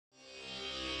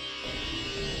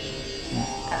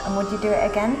And would you do it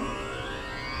again?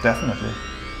 Definitely.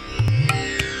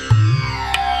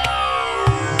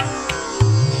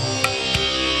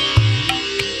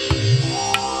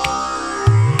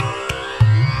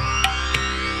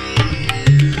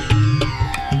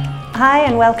 Hi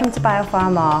and welcome to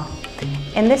BioPharMoore.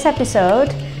 In this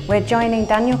episode, we're joining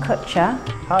Daniel Kutscher.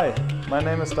 Hi, my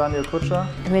name is Daniel Kutscher,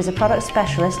 who is a product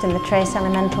specialist in the trace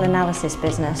elemental analysis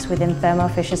business within Thermo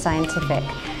Fisher Scientific,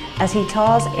 as he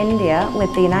tours India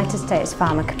with the United States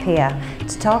Pharmacopeia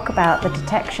to talk about the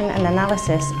detection and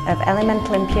analysis of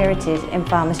elemental impurities in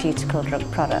pharmaceutical drug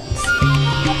products.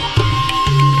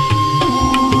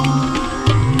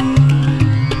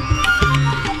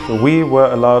 We were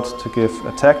allowed to give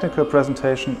a technical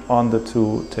presentation on the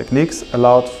two techniques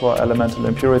allowed for elemental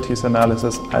impurities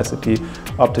analysis, ICP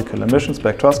optical emission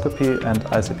spectroscopy and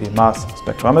ICP mass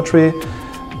spectrometry.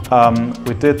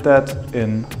 We did that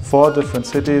in 4 different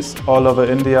cities all over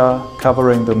India,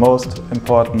 covering the most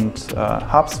important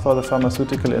hubs for the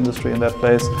pharmaceutical industry in that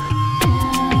place.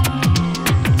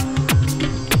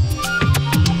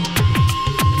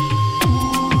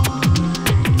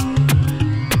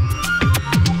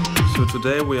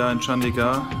 Today we are in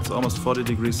Chandigarh. It's almost 40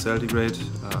 degrees centigrade,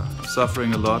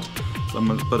 suffering a lot,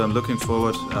 but I'm looking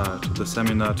forward to the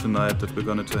seminar tonight that we're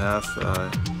going to have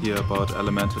here about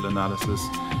elemental analysis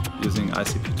using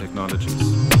ICP technologies.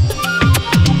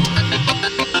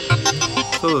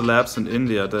 So the labs in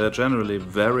India, they are generally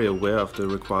very aware of the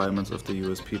requirements of the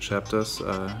USP chapters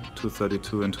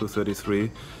 232 and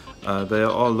 233. They are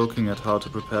all looking at how to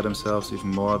prepare themselves even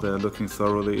more. They are looking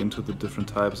thoroughly into the different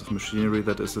types of machinery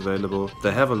that is available.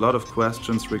 They have a lot of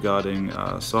questions regarding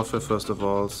software, first of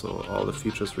all, so all the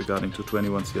features regarding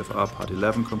 221 CFR Part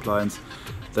 11 compliance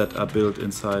that are built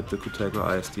inside the Kutegra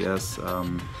ISDS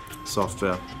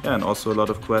software. Yeah, and also a lot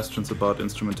of questions about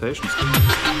instrumentation.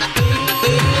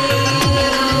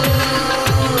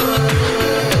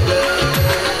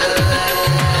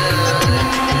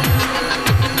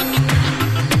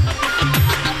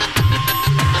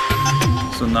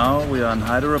 So now we are in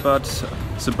Hyderabad.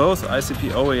 So both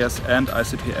ICP-OES and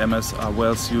ICP-MS are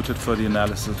well suited for the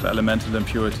analysis of elemental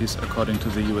impurities according to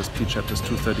the USP chapters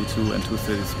 232 and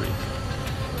 233.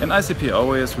 In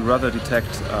ICP-OES we rather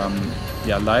detect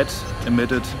light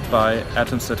emitted by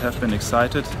atoms that have been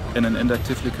excited in an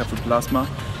inductively coupled plasma,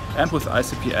 and with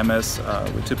ICP-MS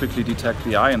we typically detect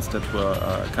the ions that were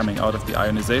coming out of the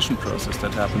ionization process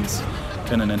that happens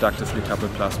in an inductively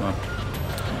coupled plasma.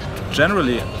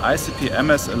 Generally,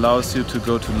 ICP-MS allows you to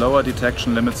go to lower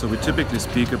detection limits, so we typically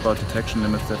speak about detection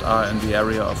limits that are in the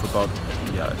area of about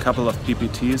a couple of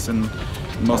ppts in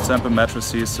most sample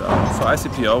matrices. For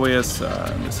ICP-OES,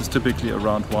 this is typically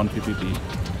around 1 ppb.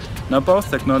 Now both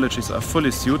technologies are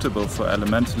fully suitable for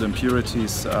elemental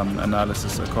impurities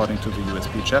analysis according to the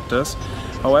USP chapters.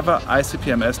 However,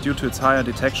 ICP-MS, due to its higher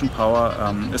detection power,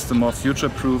 is the more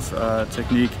future-proof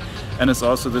technique, and is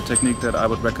also the technique that I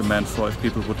would recommend for if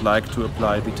people would like to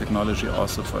apply the technology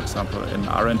also, for example, in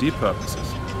R&D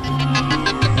purposes.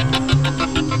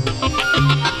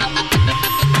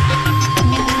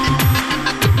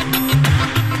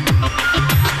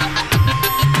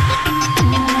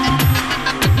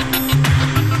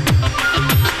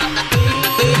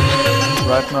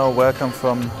 Right now, welcome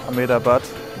from Ahmedabad.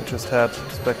 We just had a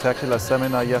spectacular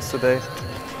seminar yesterday.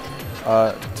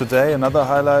 Today, another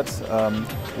highlight,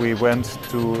 we went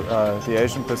to the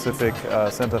Asian Pacific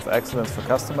Center of Excellence for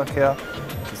Customer Care.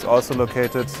 It's also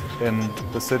located in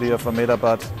the city of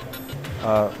Ahmedabad.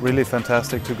 Really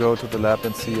fantastic to go to the lab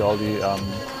and see all the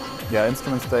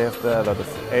instruments they have there, a lot of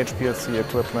HPLC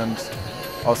equipment,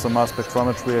 also mass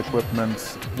spectrometry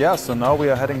equipment. Yeah, so now we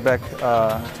are heading back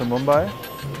to Mumbai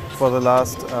for the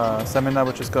last seminar,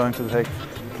 which is going to take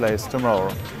place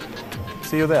tomorrow.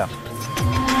 See you there.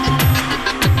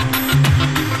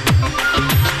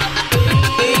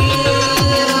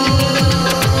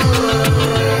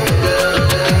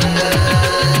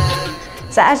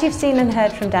 So as you've seen and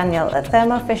heard from Daniel, at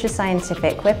Thermo Fisher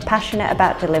Scientific, we're passionate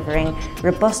about delivering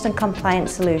robust and compliant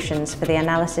solutions for the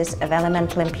analysis of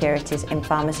elemental impurities in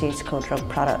pharmaceutical drug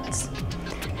products.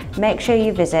 Make sure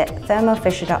you visit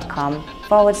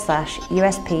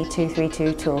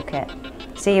thermofisher.com/USP232 toolkit.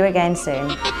 See you again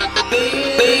soon.